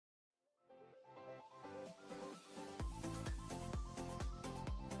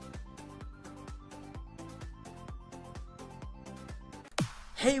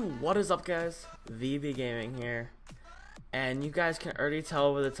Hey, what is up guys? VB Gaming here. And you guys can already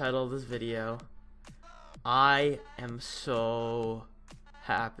tell by the title of this video, I am so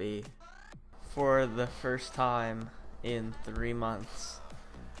happy. For the first time in 3 months,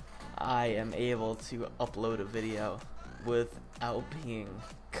 I am able to upload a video without being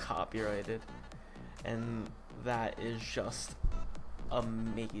copyrighted. And that is just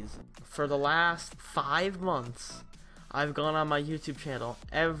amazing. For the last 5 months, I've gone on my YouTube channel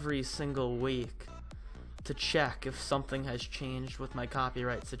every single week to check if something has changed with my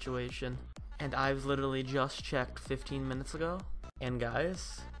copyright situation. And I've literally just checked 15 minutes ago. And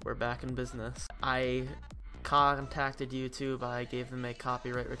guys, we're back in business. I contacted YouTube, I gave them a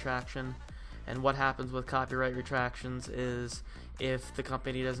copyright retraction. And what happens with copyright retractions is if the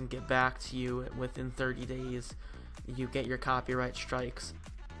company doesn't get back to you within 30 days, you get your copyright strikes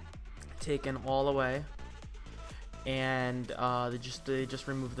taken all away. And they just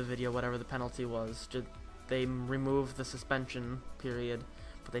removed the video, whatever the penalty was. They remove the suspension period,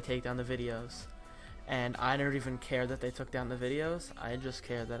 but they take down the videos. And I don't even care that they took down the videos. I just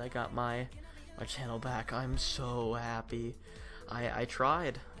care that I got my channel back. I'm so happy. I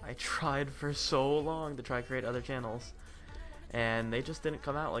tried for so long to try to create other channels, and they just didn't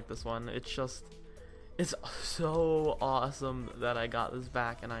come out like this one. It's so awesome that I got this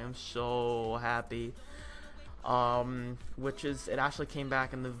back, and I am so happy. It actually came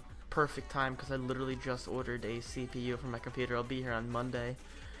back in the perfect time because I literally just ordered a CPU for my computer. I'll be here on Monday.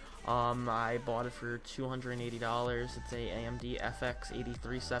 I bought it for $280. It's a AMD FX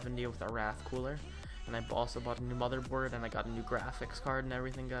 8370 with a Wrath cooler, and I also bought a new motherboard, and I got a new graphics card and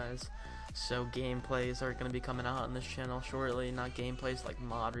everything, guys. So gameplays are going to be coming out on this channel shortly, not gameplays like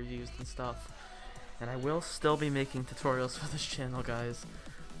mod reviews and stuff. And I will still be making tutorials for this channel, guys.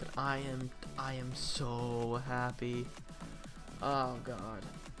 But I am so happy. Oh god.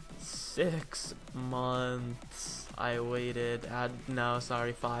 6 months I waited. No,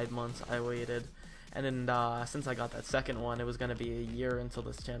 sorry, 5 months I waited. And then since I got that second one, it was gonna be a year until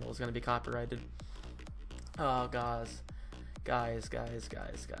this channel was gonna be copyrighted. Oh guys. Guys,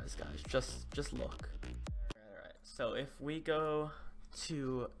 just look. Alright, so if we go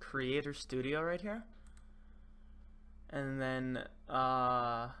to Creator Studio right here, and then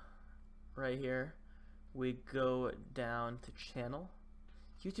right here we go down to channel.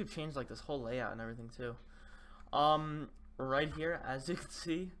 YouTube changed like this whole layout and everything too. Right here, as you can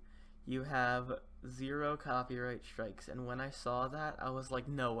see, you have 0 copyright strikes, and when I saw that, I was like,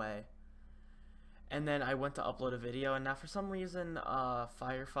 no way. And then I went to upload a video, and now for some reason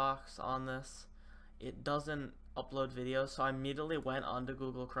Firefox on this, it doesn't upload videos, so I immediately went onto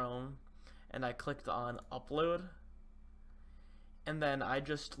Google Chrome and I clicked on upload, and then I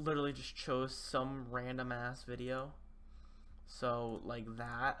literally just chose some random ass video, so like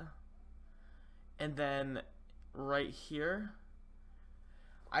that. And then right here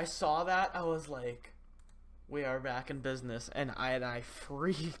I saw that, I was like, we are back in business, and I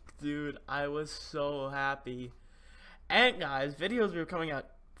freaked, dude. I was so happy. And guys, videos are coming out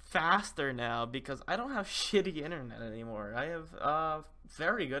faster now because I don't have shitty internet anymore. I have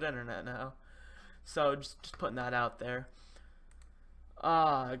very good internet now. So just putting that out there.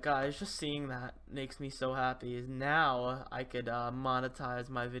 Guys, just seeing that makes me so happy. Now I could monetize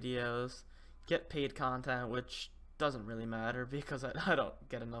my videos, get paid content, which doesn't really matter because I don't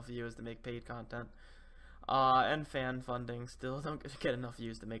get enough views to make paid content. And fan funding, still don't get enough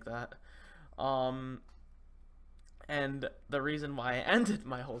views to make that. And the reason why I ended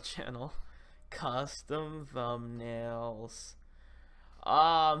my whole channel, custom thumbnails.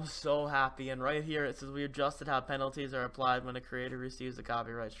 I'm so happy, and right here it says we adjusted how penalties are applied when a creator receives a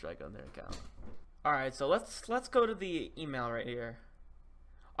copyright strike on their account. Alright, so let's go to the email right here.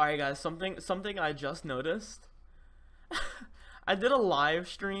 Alright guys, something I just noticed. I did a live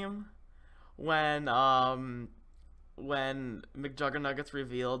stream when McJuggernuggets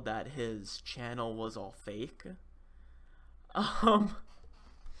revealed that his channel was all fake.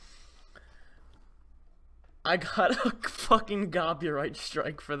 I got a fucking copyright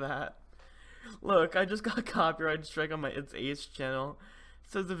strike for that. Look, I just got a copyright strike on my It's Ace channel.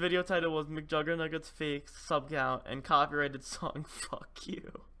 It says the video title was McJuggernuggets fake sub count and copyrighted song fuck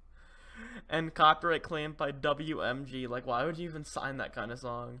you. And copyright claimed by WMG. Like, why would you even sign that kind of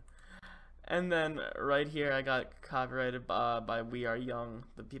song? And then right here I got copyrighted by We Are Young,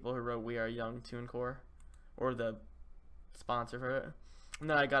 the people who wrote We Are Young TuneCore, or the sponsor for it.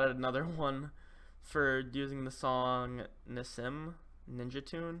 And then I got another one for using the song Nissim Ninja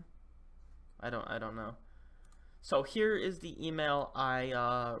Tune. I don't know. So here is the email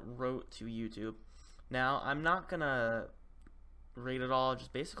I wrote to YouTube. Now I'm not gonna read it all.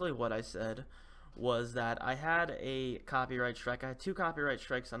 Just basically what I said was that I had a copyright strike. I had 2 copyright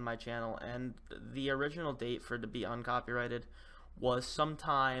strikes on my channel, and the original date for it to be uncopyrighted was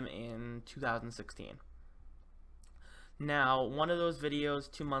sometime in 2016. Now, one of those videos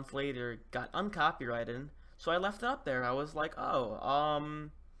 2 months later got uncopyrighted, so I left it up there. I was like, oh,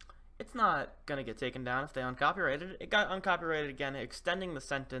 it's not gonna get taken down if they uncopyrighted it. It got uncopyrighted again, extending the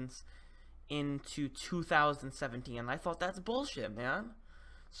sentence into 2017. And I thought, that's bullshit, man.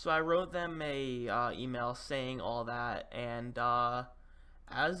 So I wrote them a email saying all that, and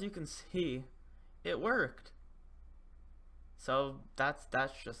as you can see, it worked. So that's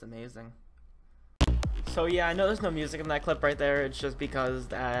just amazing. So yeah, I know there's no music in that clip right there. It's just because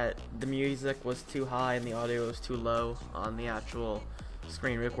the music was too high and the audio was too low on the actual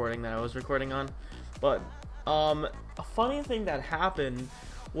screen recording that I was recording on. But a funny thing that happened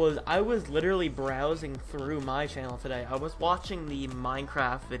was I was literally browsing through my channel today. I was watching the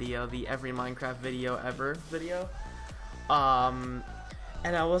Minecraft video, the every Minecraft video ever video, and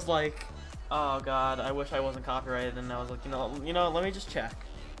I was like, oh god, I wish I wasn't copyrighted. And I was like, you know, let me just check.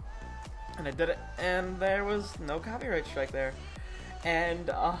 And I did it, and there was no copyright strike there. And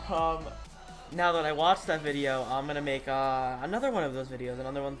now that I watched that video, I'm gonna make another one of those videos.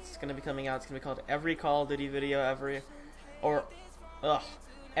 Another one's gonna be coming out. It's gonna be called Every Call of Duty Video Ever, or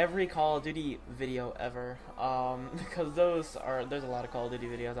Every Call of Duty Video Ever. Because there's a lot of Call of Duty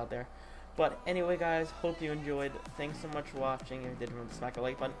videos out there. But anyway, guys, hope you enjoyed. Thanks so much for watching. If you did, remember to smack the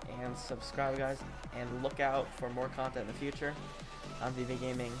like button and subscribe, guys. And look out for more content in the future on VB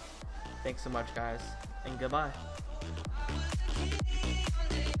Gaming. Thanks so much, guys, and goodbye.